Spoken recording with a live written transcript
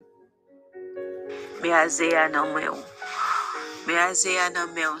Me Isaiah nan men ou. Me Isaiah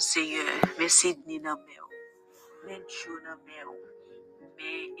nan men ou, Seigneur. Me Sydney nan men ou. Me Joe nan men ou.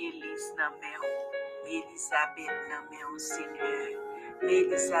 Me Elise nan men ou. Me Elisabeth nan men ou, Seigneur. Me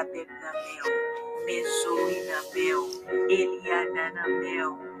Elisabeth nan men ou. Me Zoe nan men ou. Eliana nan men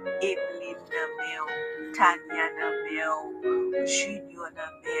ou. Evelyn nan men ou. Tanya nan men ou. Junior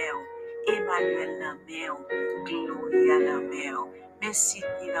nan men ou. Emmanuel nan men ou. Gloria nan men ou. Me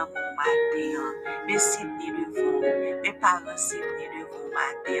Sydney nan mon matin. Me Sydney devant. Mes parents Sydney devant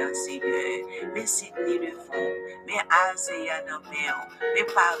matin, Seigneur. Me Sydney devant. Me Isaiah nan men ou. Mes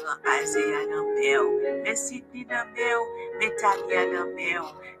parents Isaiah nan men ou. Me Sydney nan men ou. Me Tanya nan men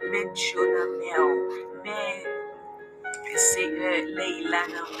ou. Me Joe nan men ou. Me Seigneur, Leila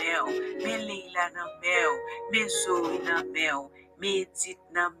nan men ou. Me Leila nan men ou. Me Zoe nan men ou. Me Edith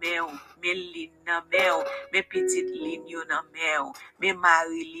nan men ou. Me Lynn nan men ou. Me petite Lynn yo nan men ou. Me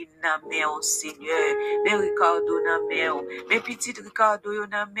Marilyn nan men ou, Seigneur. Me Ricardo nan men ou. Me petite Ricardo yo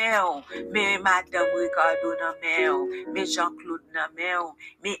nan men ou. Me Madame Ricardo nan men ou. Me Jean-Claude nan men ou.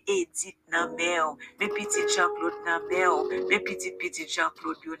 Me Edith nan men ou. Me petite Jean-Claude nan men ou. Me petite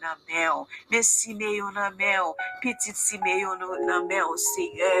Jean-Claude yo nan men ou. Me Simeon nan men ou. Petite Simeon nan men ou,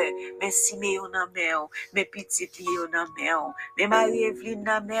 Seigneur. Me Simeon nan men ou. Me petite Lio nan men ou. Me Marie-Evelyne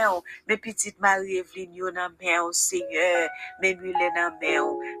nan men ou. Me petite Marie-Evelyne yo nan men ou, Seigneur. Me Mule nan men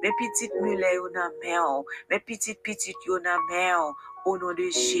ou. Me petite Mule yo nan men ou. Me petite yo nan men ou. Au nom de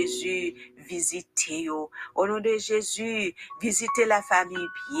Jésus, visitez yo. Au nom de Jésus, visitez la famille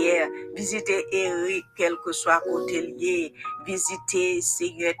Pierre. Visitez Eric, quel que soit côté lié. Visitez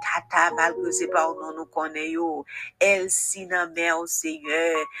Seigneur Tata, malgré c'est pas au nom nous connaît yo. Elsie nan men ou,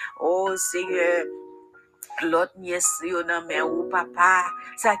 Seigneur. Oh Seigneur. L'autre nièce yo nan men ou papa,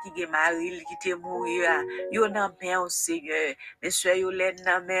 ça qui gen Maril qui te mourir, yo nan men ou Seigneur. Mes soeurs yo len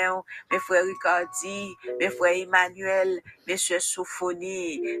nan men ou, mes frères Ricardi, mes frères Emmanuel, mes soeurs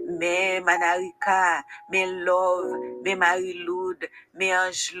Sophonie, mes Manarika, mes Love, mes Marie-Loud, mes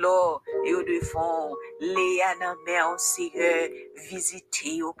Angelo, yo de fond, Léa nan men ou Seigneur,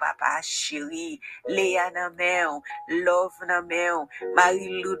 visitez yo papa chéri, Léa nan men ou, Love nan men ou,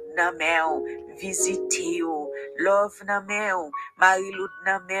 Marie-Loud nan men ou, visitez yo. Love nan men ou, Marie-Loud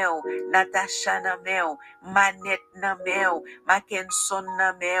nan men ou, Natasha nan men ou, Manette nan men ou, Mackenson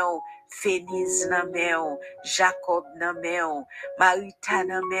nan men ou, Feniz nan men ou, Jacob nan men ou, Marita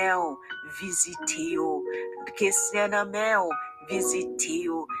nan men ou, visite yo. Kessia nan men ou, visite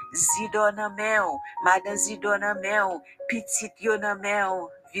yo. Zido nan men ou, Madame Zido nan men ou, Petit yo nan men ou,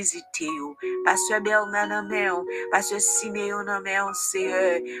 visite yo. Pasteur Bernard nan men ou, Pasteur Simeon nan men ou,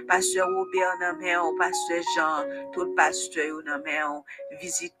 Seigneur, Pasteur Robert nan men ou, Pasteur Jean, tout pasteur yo nan men ou,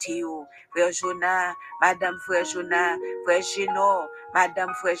 visite yo. Frère Jonah, Madame Frère Jonah, Frère Génor,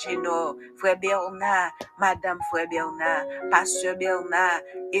 Madame Frère Génor, Frère Bernard, Madame Frère Bernard, Pasteur Bernard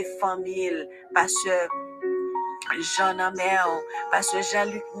et famille, Pasteur Jean nan men ou, Pasteur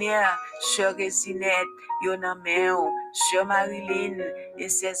Jean-Luc Ner, Sœur Résinette, yo nan men ou, Sœur Marilyn et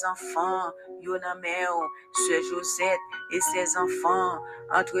ses enfants, yo nan men ou, Sœur Josette et ses enfants,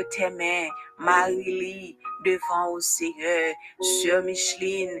 entre tes mains, Marie-Lie, devant au Seigneur, Sœur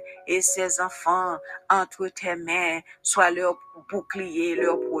Micheline et ses enfants, entre tes mains, sois leur bouclier,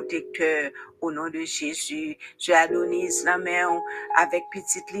 leur protecteur, au nom de Jésus. Sœur Adonis nan men ou, avec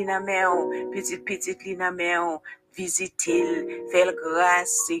petite Li nan men ou, petite Li nan men ou, visite-il, fais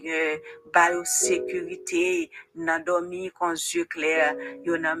grâce, Seigneur, baille sécurité, nan dormi con yeux clairs,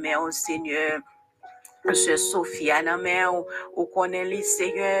 yo nan men ou, Seigneur. Sœur Sophia nan men ou connaît li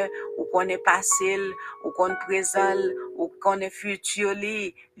Seigneur, ou connaît passé, ou connaît présent, ou connaît futur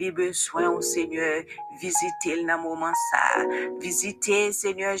li besoin au Seigneur, visitez nan moment ça, visitez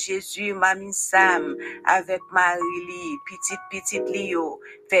Seigneur Jésus, Mamie Sam, avec Marie li, petite li yo,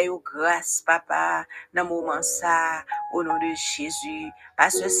 fais yo grâce papa, nan moment ça, au nom de Jésus,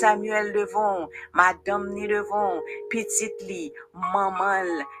 Pasteur Samuel devant, Madame ni devant, petite li,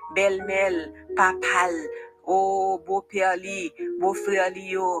 maman, belle-mère, papa, oh, beau-père li, beau-frère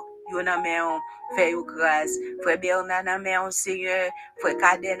li yo nan men ou, fè yo grâce. Frère Bernard nan men ou, Seigneur, frère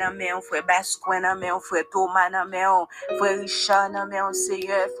Cadet nan men ou, frère Bascoin nan men ou, frère Thomas nan men ou, frère Richard nan men ou,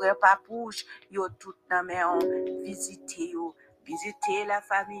 Seigneur, frère Papouche, yo tout nan men ou, visite yo, Visiter la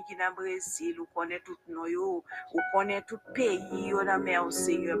famille qui dans Brésil, ou connaît tout nous yo, ou connaît tout pays yo dans mer au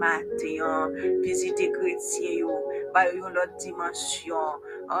Seigneur matin. Visiter chrétien yo, ba yo l'autre dimension.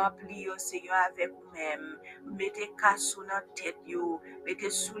 Rempli yo Seigneur avec vous-même. Mettez cassou dans tête yo, mettez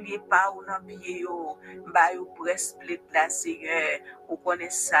soulier pas ou dans pied yo. Ba yo breastplate la Seigneur. Ou connaît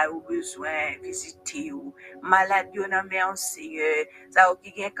ça ou besoin visiter yo. Malade yo dans mer au Seigneur. Ça ou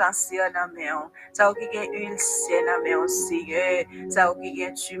qui gen cancer dans mer. Ça ou qui gen ulcère dans mer au Seigneur. Ça ou qui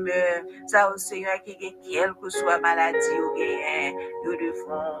gen tumeur. Ça ou Seigneur qui gen quelle que soit maladie ou gen. Yo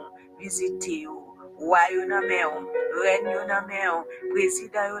devons visiter yo. Roi yo nan men ou, reine yo nan men ou,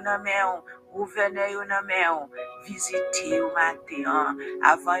 président yo nan men ou, gouverneur yo nan men ou, visite yo matin,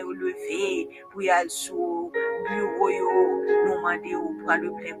 avant yo lever, pour y aller sous bureau yo, nous demander ou prendre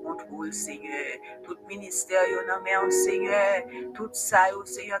le plein contrôle, Seigneur. Tout ministère yo nan men ou, Seigneur, tout ça yo,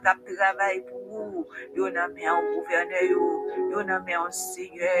 Seigneur, kap travail pour vous, yo nan men ou, gouverneur yo nan men ou,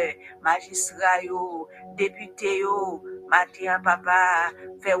 Seigneur, magistrat yo, député yo, matin, papa,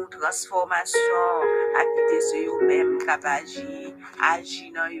 faire une transformation, à quitter ce yo même cap agir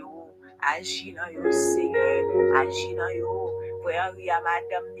dans yo, Seigneur, agir dans yo. Frère Henri à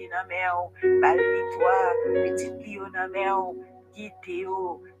madame ni nan men ou, bal victoire, petite li yo nan men ou, guide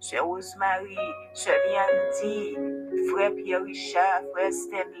yo, Sœur Rosemary, Sœur Miandi, frère Pierre Richard, frère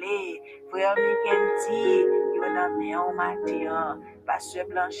Stanley, frère Mikendi, yo nan men ou matin. Pasteur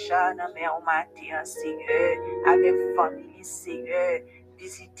Blanchard nan men ou matin, Seigneur, avec famille, Seigneur,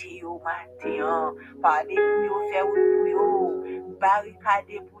 visiter au matin, parler pour yo, faire pour yo,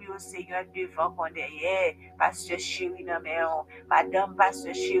 barricader pour yo, Seigneur, devant qu'on derrière, Pasteur Chéri nan men ou, Madame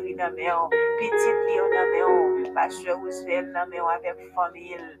Pasteur Chéri nan men ou, Petite Léo nan men ou, Pasteur Roosevelt nan men ou, avec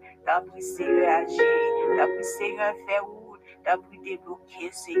famille, t'as pris Seigneur agir, t'as pris Seigneur faire route, t'as pris débloquer,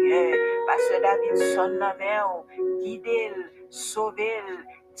 Seigneur, Pasteur Davidson nan men ou, guide-le, sauve-le,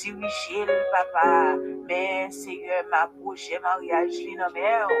 dirige-le, papa. Mais, Seigneur, ma prochaine mariage,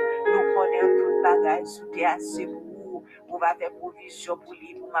 nous connaissons tout bagage sous tes assez pour vous. On va faire provision pour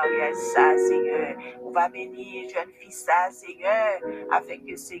lui, pour mariage ça, Seigneur. On va bénir jeune fille ça, Seigneur, afin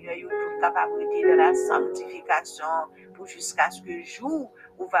que, Seigneur, ait toute capacité de la sanctification pour jusqu'à ce que jour,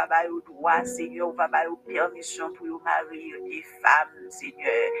 on va avoir le droit, Seigneur, on va avoir la permission pour nous marier des femmes, Seigneur.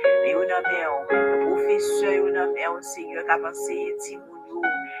 Mais on a le professeur, on a Seigneur, qui a pensé,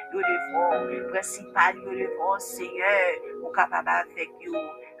 yo devons, principal, yo devons, Seigneur, ou capable avec yo.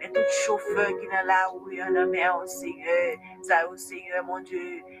 Mais tout chauffeur qui est là, où il y en a mer, Seigneur, ça, au Seigneur, mon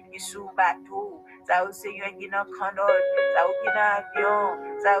Dieu, qui sous bateau, ça, au Seigneur, qui est dans canot, ça, qui est dans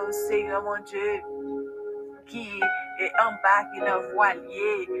avion, ça, au Seigneur, mon Dieu, qui est en bas, qui est dans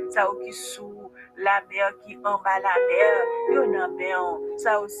voilier, ça, qui sous la mer, qui en bas la mer, yo nan mer,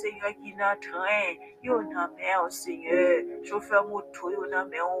 ça, au Seigneur, qui est dans train, yo nan mer, Seigneur, chauffeur moto, yo nan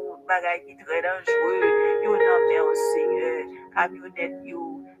mer, bagay qui très dangereux, yo nan mer, Seigneur, camionnette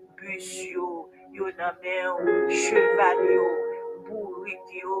yo, bus yo nan mer, cheval yo,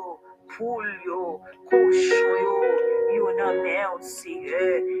 bourrique yo, poule yo, cochon yo nan mer,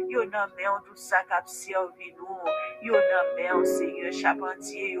 Seigneur, yo nan mer, tout ça qui a servi nous, yo nan mer, Seigneur,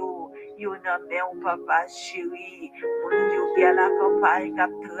 charpentier yo nan mer, papa chéri, mon yo qui à la campagne,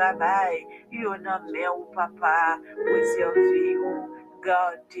 qui travail, yo nan mer, papa, préserver yo,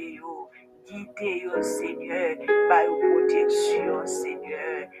 garder yo, guider yo, Seigneur, par yo protection,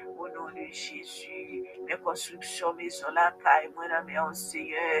 Seigneur, au nom de Jésus. Mes constructions, maison la caille, moi, la mère,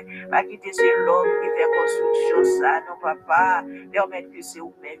 Seigneur, pas quitter ce l'homme qui fait construction, ça, non, papa, permettre que c'est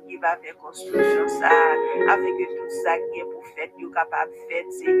vous-même qui va faire construction, ça, avec tout ça qui est pour faire, vous capable de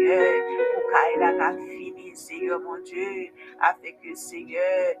faire, Seigneur, pour caille la fini, Seigneur, mon Dieu, avec que,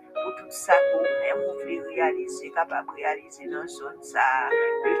 Seigneur, pour tout ça que vous-même, vous voulez réaliser, capable de réaliser dans zone, ça,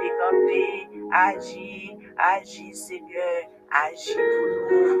 levez camper, agis, Seigneur, agis pour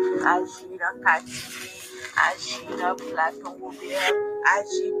nous, agis dans Cathy, agis dans Platon Robert,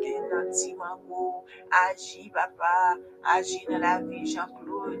 agis bien dans Timango, agis papa, agis dans la vie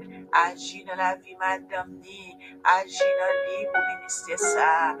Jean-Claude, agis dans la vie Madame Ni, agis dans lui pour ministère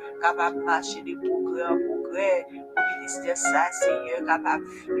ça, capable de marcher de progrès en progrès, pour ministère ça, Seigneur, capable de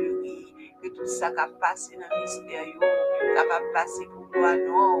fleurir, que tout ça qui passe dans le ministère, capable de passer pour gloire,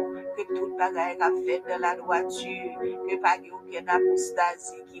 non, que tout bagaille qui fait dans la droiture, que pas aucune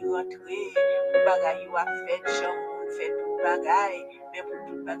apostasie qui rentre, pour bagaille qui a fait, j'en fait tout bagaille, mais pour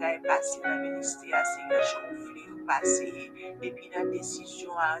tout bagaille passer dans le ministère, Seigneur, j'en voulais passer, depuis la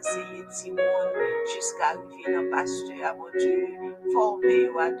décision à enseigner Timon, jusqu'à arriver dans le pasteur, mon Dieu, former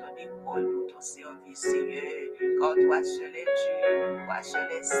à ton école pour ton service, Seigneur, quand toi seul es Dieu, toi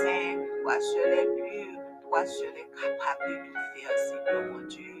seul es saint, toi seul es pur, Toi seul es capable de tout faire, Seigneur mon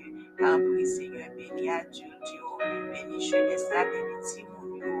Dieu. T'en prie, Seigneur, bénis adulte, bénis jeunesse, bénis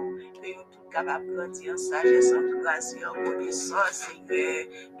Timoun, que yo tout capable de grandir en sagesse, en grâce et en connaissance, Seigneur.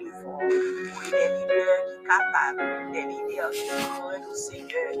 Devant des leaders qui sont capables, des leaders qui sont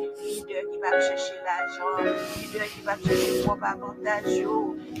Seigneur, leaders qui vont chercher l'argent, leaders qui vont chercher propre avantage,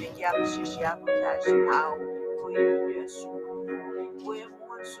 mais qui vont chercher avantage. Pour leaders sur nous, pour le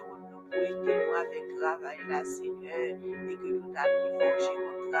monde sur nous, pour aider nous avec le travail là, Seigneur, et que nous avons forgé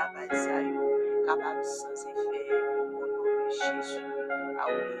notre travail, ça y est, capable sans effet, au nom de Jésus. Pas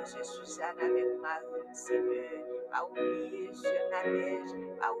oublier ce Suzanne avec Marie, Seigneur, pas oublier ce Nadège,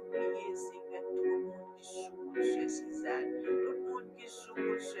 pas oublier, Seigneur, tout le monde qui souffre, ce Suzanne, tout le monde qui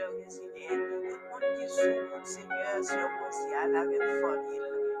souffre, ce Résilien, tout le monde qui souffre, Seigneur, sur Rosial avec famille,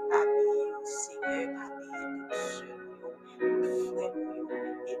 habillé, Seigneur, habillé tout seul, tout frère,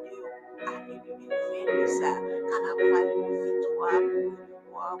 aidez-nous à élever ça, car on a une victoire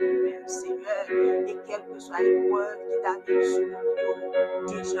pour nous-mêmes, Seigneur, et quelle que soit l'épreuve qui t'arrive sur nous,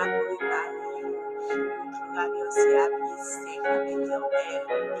 déjà préparé, pour traverser à pied sec, éternel,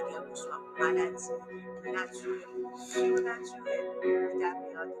 et quelle que soit maladie, naturelle, surnaturelle, qui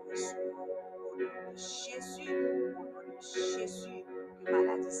t'arrive entre sur nous, au nom de Jésus, au nom de Jésus, que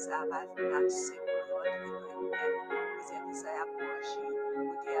maladie ça va venir accès pour votre éternel, préserver ça à manger,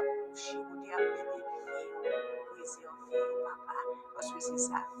 côté à coucher, côté à péter préserver, papa, parce que c'est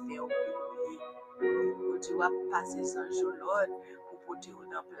ça fait au que tu vas passer sans jolot pour porter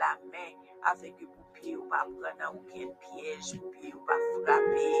dans la main avec que pour pied ou pas prendre aucun piège, pied ou pas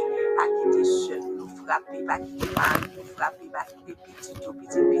frapper, pas quitter seul nous frapper, pas quitter mal nous frapper, pas quitter petit,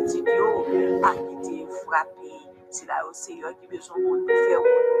 pas quitter frapper. C'est là au Seigneur qui besoin de nous faire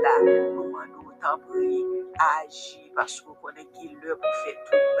là, nous demandons tant prie, agir parce qu'on connaît qu'il le pour faire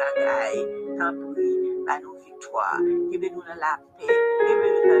toute bagaille, tant prie, par nos victoires, que nous dans la paix, que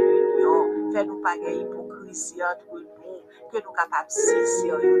nous dans l'union, fais-nous pas gagner hypocrisie entre nous, que nous capables de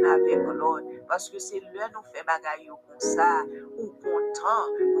cesser avec l'autre, parce que c'est là nous fait bagaille comme ça, ou content,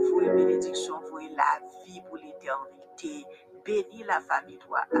 vous voyez bénédiction, vous voyez la vie pour l'éternité. Bénis la famille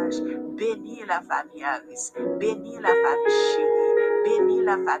 3H, bénis la famille Harris, bénis la famille Chérie, bénis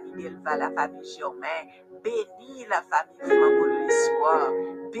la famille Delva, la famille Germain, bénis la famille Flambeau de l'Espoir,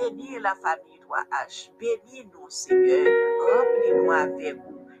 bénis la famille 3H, bénis nous, Seigneur, remplis-nous avec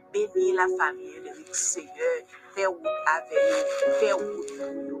vous, bénis la famille Édric, Seigneur, fais route avec nous, fais route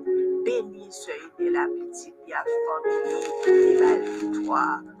pour nous, bénis ce et la petite, et la famille, et la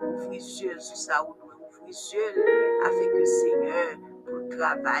victoire, ouvre yeux sur ça, ouvre yeux avec le Seigneur, pour le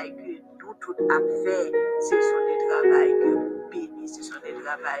travail que nous tous avons fait, ce sont des travails que vous bénissez, ce sont des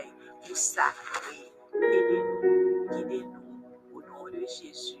travails pour sacrer. Aidez-nous, guidez-nous au nom de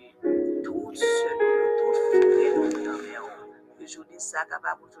Jésus. Tout seul, tout frère, nous que je dis ça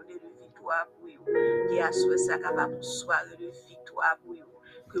capable de donner de victoire pour vous, qui a souhaité ça capable de soirée de victoire pour vous,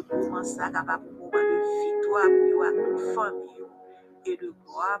 que moment ça capable de moment de victoire pour vous, à toute famille, et de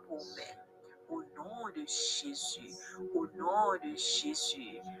gloire pour vous-même. Au nom de Jésus, au nom de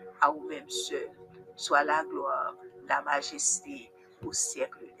Jésus, à vous-même seul, soit la gloire, la majesté au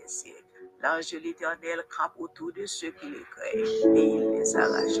siècle des siècles. L'ange de l'Éternel campe autour de ceux qui le craignent et il les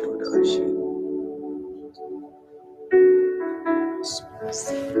arrache tout danger.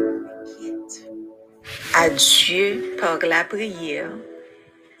 À Dieu par la prière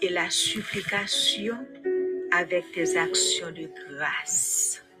et la supplication avec des actions de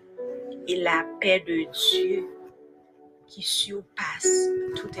grâce. Et la paix de Dieu qui surpasse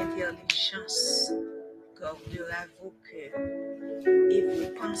toute intelligence gardera vos cœurs et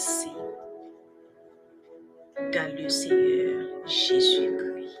vos pensées dans le Seigneur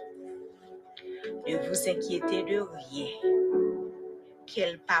Jésus-Christ. Ne vous inquiétez de rien.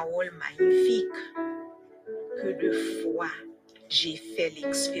 Quelle parole magnifique que de fois j'ai fait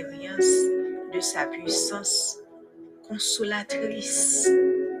l'expérience de sa puissance consolatrice.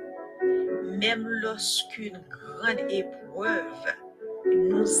 Même lorsqu'une grande épreuve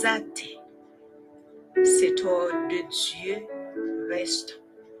nous atteint, cet ordre de Dieu reste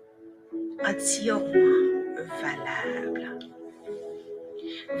entièrement valable.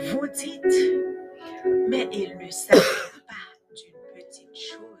 Vous dites, mais il ne s'agit pas d'une petite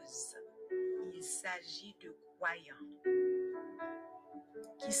chose. Il s'agit de croyants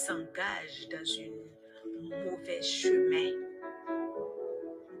qui s'engagent dans un mauvais chemin.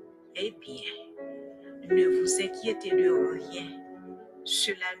 Eh bien, ne vous inquiétez de rien.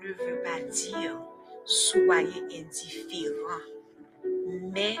 Cela ne veut pas dire soyez indifférents,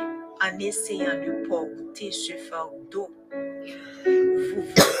 mais en essayant de porter ce fardeau, vous vous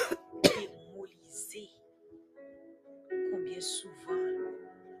démolisez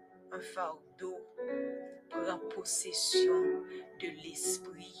possession de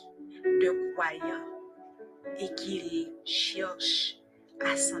l'esprit de croyant et qu'il cherche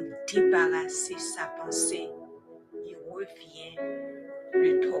à s'en débarrasser sa pensée, il revient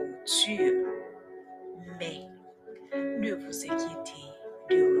le torture. Mais ne vous inquiétez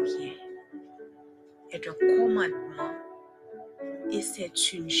de rien. C'est un commandement et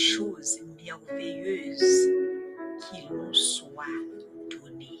c'est une chose merveilleuse qu'il nous soit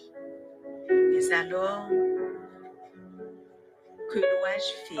donné. Mais alors, que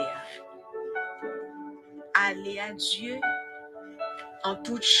dois-je faire? Aller à Dieu en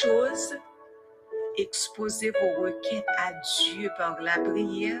toutes choses, exposer vos requêtes à Dieu par la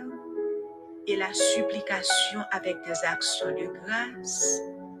prière et la supplication avec des actions de grâce.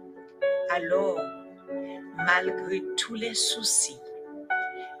 Alors, malgré tous les soucis,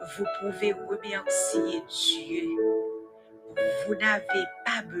 vous pouvez remercier Dieu. Vous n'avez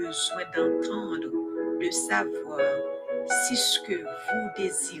pas besoin d'entendre, de savoir si ce que vous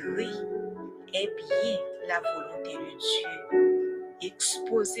désirez est bien la volonté de Dieu.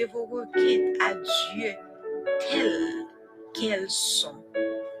 Exposez vos requêtes à Dieu telles qu'elles sont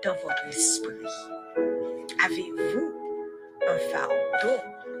dans votre esprit. Avez-vous un fardeau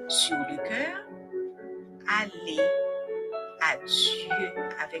sur le cœur? Allez à Dieu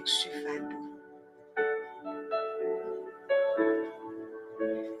avec ce fardeau.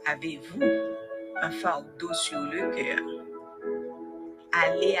 Avez-vous un fardeau sur le cœur?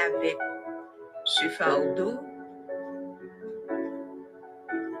 Allez avec ce fardeau.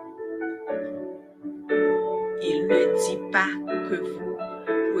 Il ne dit pas que vous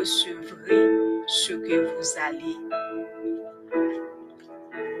recevrez ce que vous allez.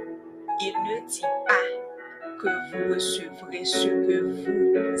 Il ne dit pas que vous recevrez ce que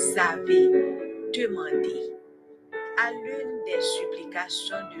vous avez demandé. À l'une des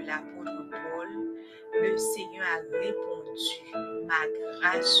supplications de l'apôtre Paul, le Seigneur a répondu: ma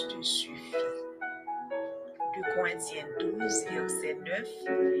grâce te suffit. 2 Corinthiens 12, verset 9.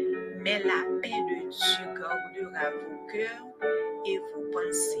 Mais la paix de Dieu gardera vos cœurs et vos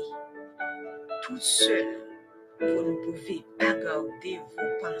pensées. Tout seul, vous ne pouvez pas garder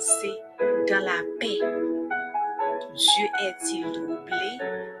vos pensées dans la paix. Dieu est-il troublé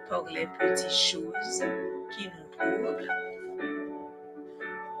par les petites choses qui nous troublent?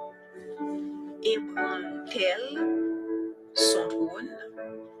 Ébranle-t-elle son trône?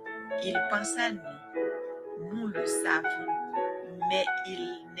 Il pense à nous, nous le savons, mais il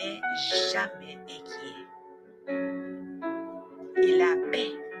n'est jamais inquiet. Et la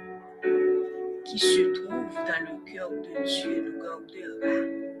paix qui se trouve dans le cœur de Dieu nous gardera.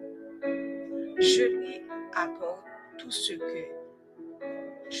 Je lui apporte tout ce qui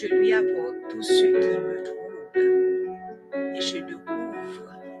me trouble et je découvre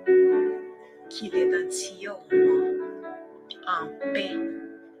qu'il est entièrement en paix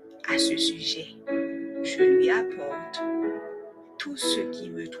à ce sujet. Je lui apporte tout ce qui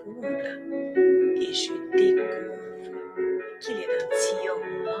me trouble et je découvre qu'il est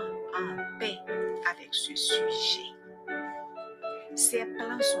entièrement en paix avec ce sujet. Ses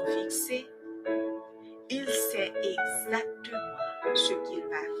plans sont fixés. Il sait exactement ce qu'il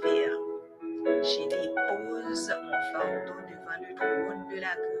va faire. Je dépose mon fardeau devant le trône de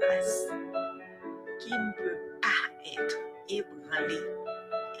la grâce qui ne peut pas être ébranlé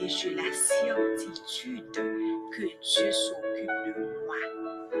et j'ai la certitude que Dieu s'occupe de moi.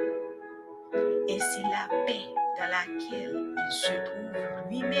 Ainsi la paix dans laquelle il se trouve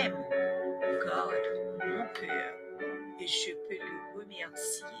lui-même garde mon cœur et je peux le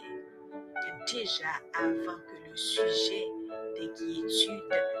remercier déjà avant que le sujet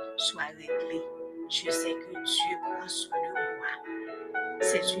d'inquiétude soit réglé. Je sais que Dieu prend soin de moi.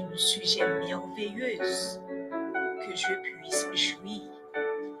 C'est une sujet merveilleuse que je puisse jouir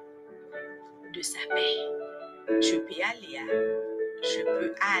de sa paix. Je peux aller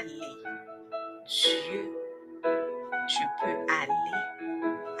Dieu, je peux aller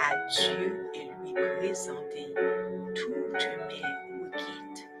à Dieu et lui présenter toutes mes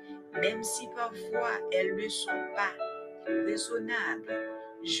requêtes. Même si parfois elles ne sont pas raisonnables,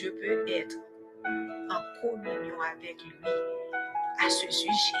 je peux être en communion avec lui à ce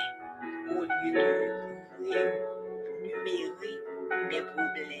sujet au lieu de rémunérer mes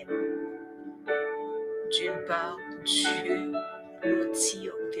problèmes. D'une part, Dieu nous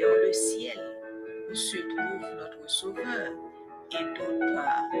tire vers le ciel où se trouve notre Sauveur et d'autre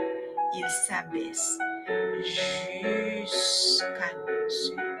part, il s'abaisse jusqu'à nous,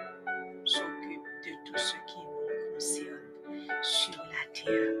 s'occupe de tout ce qui nous concerne sur la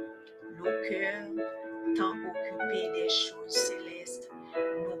terre. Nos cœurs, tant occupés des choses célestes,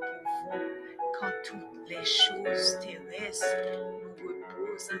 nous pouvons, quand toutes les choses terrestres, nous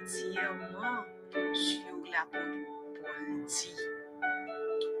reposons entièrement sur l'apôtre Paul dit.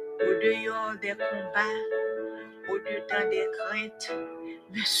 Au dehors des combats, au dedans des craintes,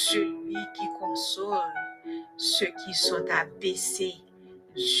 mais celui qui console ceux qui sont abaissés,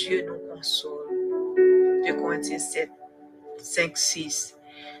 Dieu nous console. 2 Corinthiens 7, 5, 6.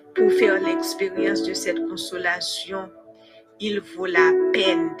 Pour faire l'expérience de cette consolation, il vaut la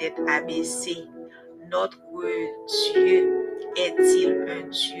peine d'être abaissé. Notre Dieu est-il un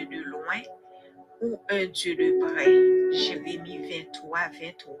Dieu de loin ou un Dieu de près? Jérémie 23,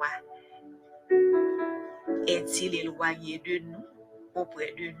 23. Est-il éloigné de nous,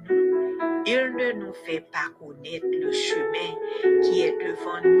 auprès de nous? Il ne nous fait pas connaître le chemin qui est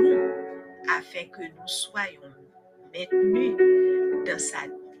devant nous, afin que nous soyons maintenus dans sa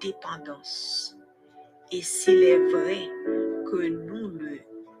dépendance. Et s'il est vrai que nous ne le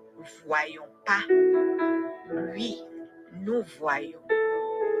voyons pas, lui, nous voyons.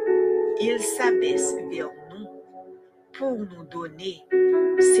 Il s'abaisse vers nous pour nous donner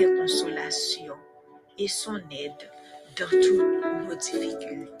ses consolations et son aide dans toutes nos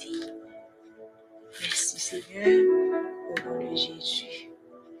difficultés. Merci Seigneur, au nom de Jésus.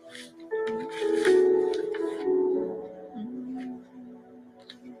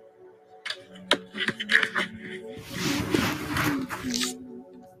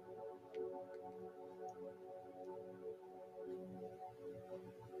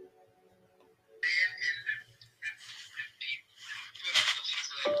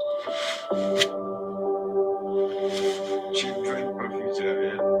 Children of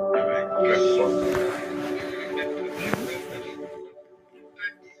Israel avec personne.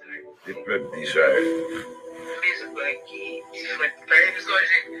 Les peuples d'Israël.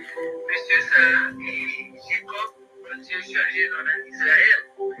 Monsieur ça, et Jacob, quand Dieu changeait dans Israël,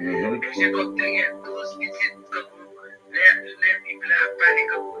 mais Jacob tenait 12 petites comme les Bibles à parler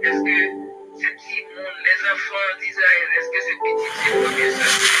comme est-ce que ces petits monde, les enfants d'Israël, est-ce que ces petits c'est combien ça?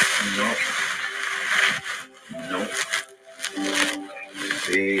 Non.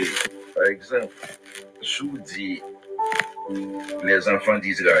 Et par exemple, sous dit les enfants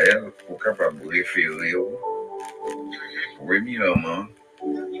d'Israël, pour capable de référer premièrement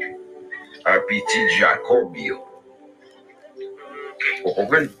à petit Jacob. Vous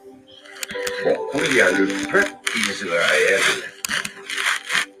comprenez? Bon, il y a le peuple d'Israël,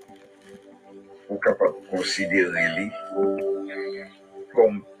 pour capable de considérer lui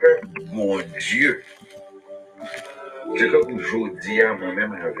comme peuple bon Dieu. C'est comme aujourd'hui,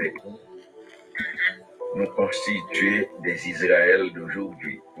 moi-même avec vous, nous constituons des Israël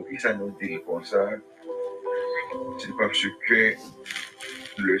d'aujourd'hui. Pour qui ça nous dit comme ça? C'est parce que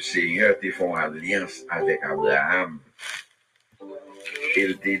le Seigneur te fait une alliance avec Abraham.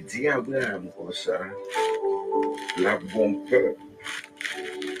 Il te dit à Abraham comme ça, la bonne peuple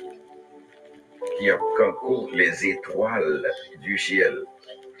qui a concouru les étoiles du ciel.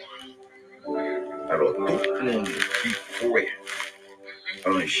 Alors tout le monde qui croit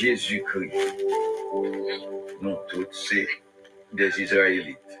en Jésus-Christ, nous tous c'est des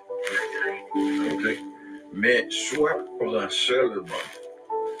Israélites. Okay? Mais soit prend seulement,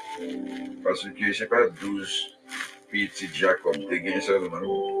 parce que c'est pas 12 petits Jacob, tu gagnes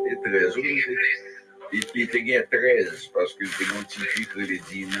seulement, et 13 autres. Et puis tu gagnes 13 parce que tu multiplies que les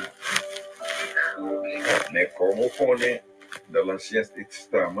dinars. Mais comme on connaît dans l'Ancien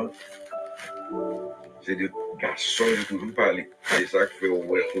Testament, c'est des garçons qui toujours parlé. C'est ça qui fait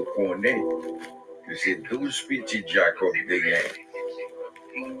qu'on connaît que c'est 12 petits Jacob de gagne.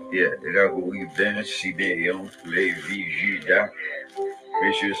 Yeah, Reuben, Siméon, Lévi, Judas,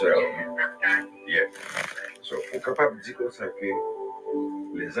 Monsieur ça. Yeah. So, on est capable de dire comme ça que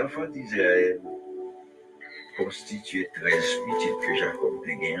les enfants d'Israël constituaient 13 petits que Jacob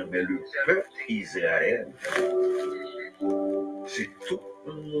de gagne, mais le peuple d'Israël, c'est tout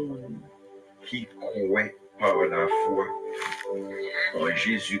le monde qui croit par la foi en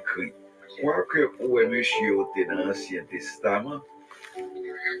Jésus-Christ. Quoique, ouais, monsieur, était dans l'Ancien Testament,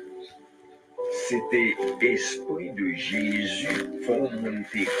 c'était l'esprit de Jésus, font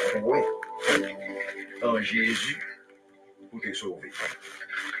monter croire en Jésus pour te sauver.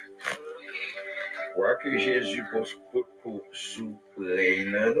 Quoique Jésus pour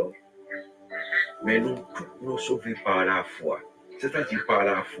souffrir, mais nous tous nous sauvés par la foi. C'est-à-dire par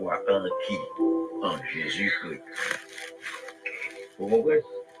la foi en qui? En Jésus-Christ. Vous comprenez?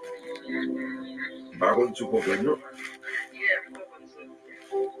 Par contre, tu comprends, non?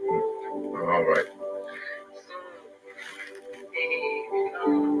 All right.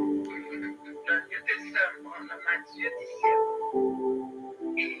 Dans le Testament, dans Matthieu 17,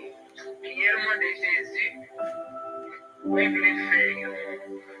 et prièrement de Jésus, Moi, je voulais faire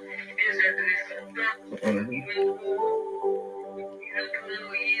des intéressants. Une pour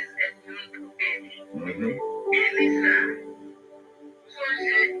Moïse et une pour Élie. Élie, ça,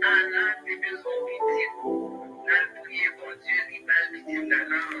 songez Anna, des besoins petits. Là, le prier, bon Dieu, il va le petit là,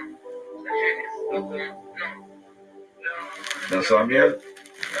 non. Sa jeunesse. Donc, non. Dans Samuel?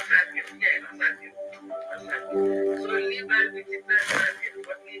 Dans Samuel, dans Samuel. So, il va le petit là, Samuel.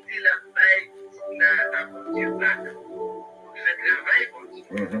 Quand il dit là, là, à bon Dieu, là, fait travail, bon Dieu.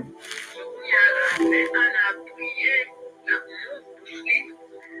 So, il y a là, mais Anna a prié, la mouche bouche libre.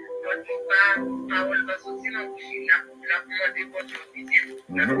 Quand il va, parole va sortir dans la bouche, la demandé bon Dieu, petit,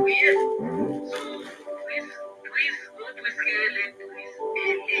 la prière. So, puisque Élie,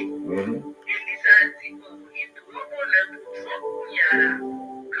 Élie, ça a dit, il doit qu'on y a là.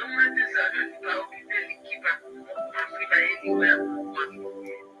 Comment ça ne pas occuper l'équipe à Élie,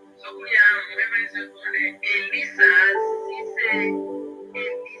 so, il y a même seconde, Élie, ça, si c'est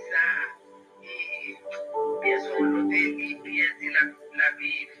Élie, ça, et bien sûr, l'autre Élie, bien dit la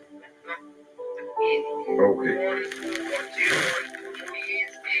vie,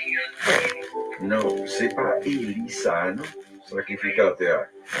 non, c'est pas Élisa, non? Sacrificateur.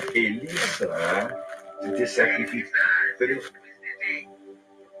 Élisa, c'était sacrificateur.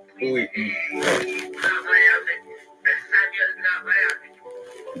 Oui.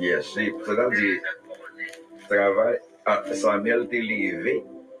 Yes, c'est-à-dire, travail, Samuel t'est levé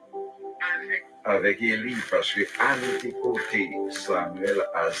avec Élie parce que Anne était côté Samuel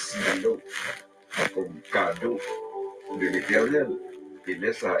à Silo comme cadeau de l'Éternel. Et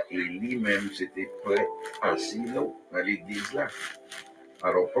là, ça, Élie même, c'était prêt à Silo, dans l'église là.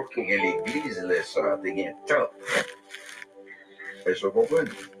 Alors, pour qu'il y ait l'église, là, ça, il y a un temps. Est-ce que vous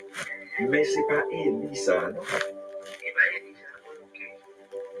comprenez? Mais c'est pas Élie, ça, non?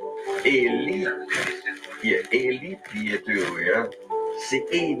 Élie, qui est heureux, c'est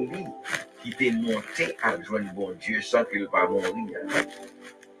Élie qui t'est monté à joindre bon Dieu sans qu'il ne va mourir.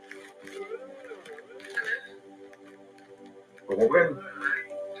 Vous comprenez?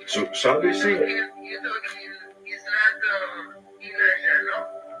 Ça le sait.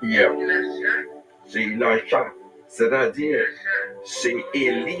 C'est Elijah. C'est-à-dire, c'est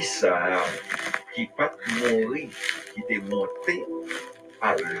Élisa qui pas mourir, qui t'est monté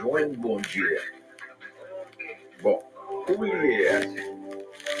à joindre bon Dieu. Bon, pour lire,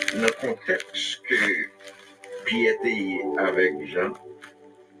 dans le contexte que Pierre était avec Jean,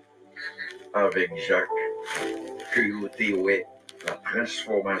 avec Jacques, que vous avez la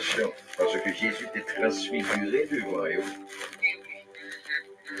transformation, parce que Jésus était transfiguré devant eux.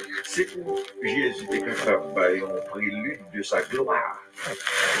 C'est pour Jésus était capable de prélude de sa gloire.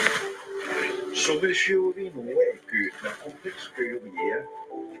 Son monsieur Orin, ouais, que dans le contexte que vous avez,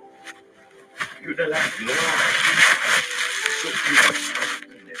 que dans la gloire, sauf que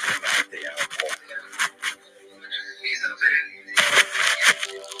il n'est pas la terre encore.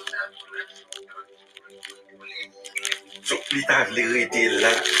 Sauf l'état était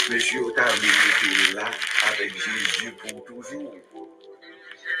là, monsieur Otard était là avec Jésus pour toujours.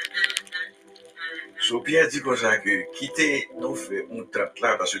 So Pierre dit comme ça que quitter nous fait un temps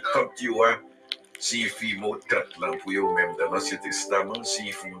là, parce que tant que tu vois, s'il fait mot temps là pour eux même dans l'Ancien Testament,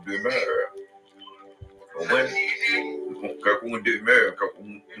 s'ils font demeure. Au moins, quand on demeure, quand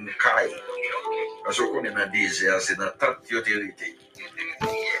on caille, parce qu'on est dans le désert, c'est dans le temps de l'autorité.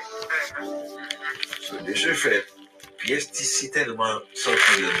 De ce fait, Pierre s'est tellement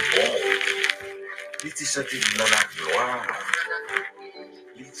senti bon, il s'est senti dans la gloire.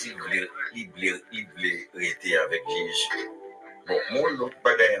 Il voulait rester avec Jésus. Bon, moi, l'autre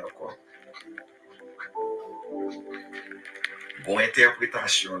bagaille encore. Bon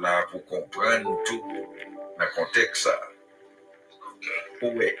interprétation là pour comprendre tout dans le contexte ça.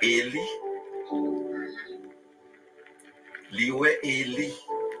 Où est Élie? Où est Élie?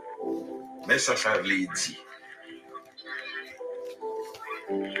 Mais ça veut dire.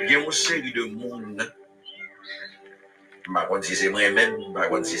 Il y a une série de monde. Par contre, si c'est moi-même, par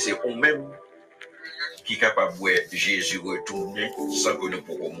contre, si c'est vous-même qui est capable de voir Jésus retourner sans que nous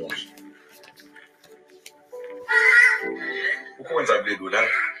pouvons mourir. Pourquoi ça veut dire là?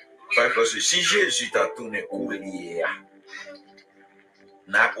 Parce que si Jésus t'a tourné au lié,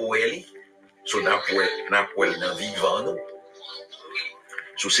 n'a pas Élie, n'a pas dans vivant nous.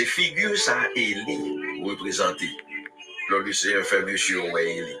 Sur ces figures, ça Élie représenté. Le Seigneur fait monsieur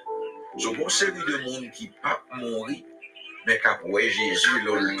Élie. Sur une série de monde qui ne pas mourir, mais qui a Jésus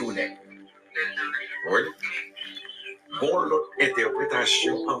le tourné. Oui. Bon, l'autre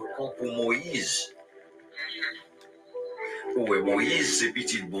interprétation encore pour Moïse. Oui, Moïse, c'est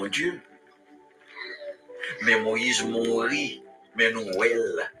petit bon Dieu. Mais Moïse mourit, mais nous,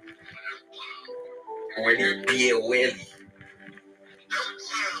 well. Well, Pierre, well.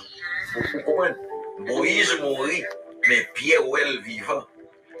 Vous comprenez? Moïse mourit, mais Pierre, well, vivant.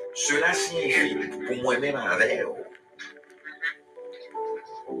 Cela signifie, pour moi-même, avec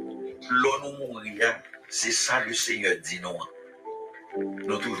l'on nous mourir, c'est ça le Seigneur dit non.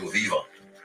 Nous toujours vivants.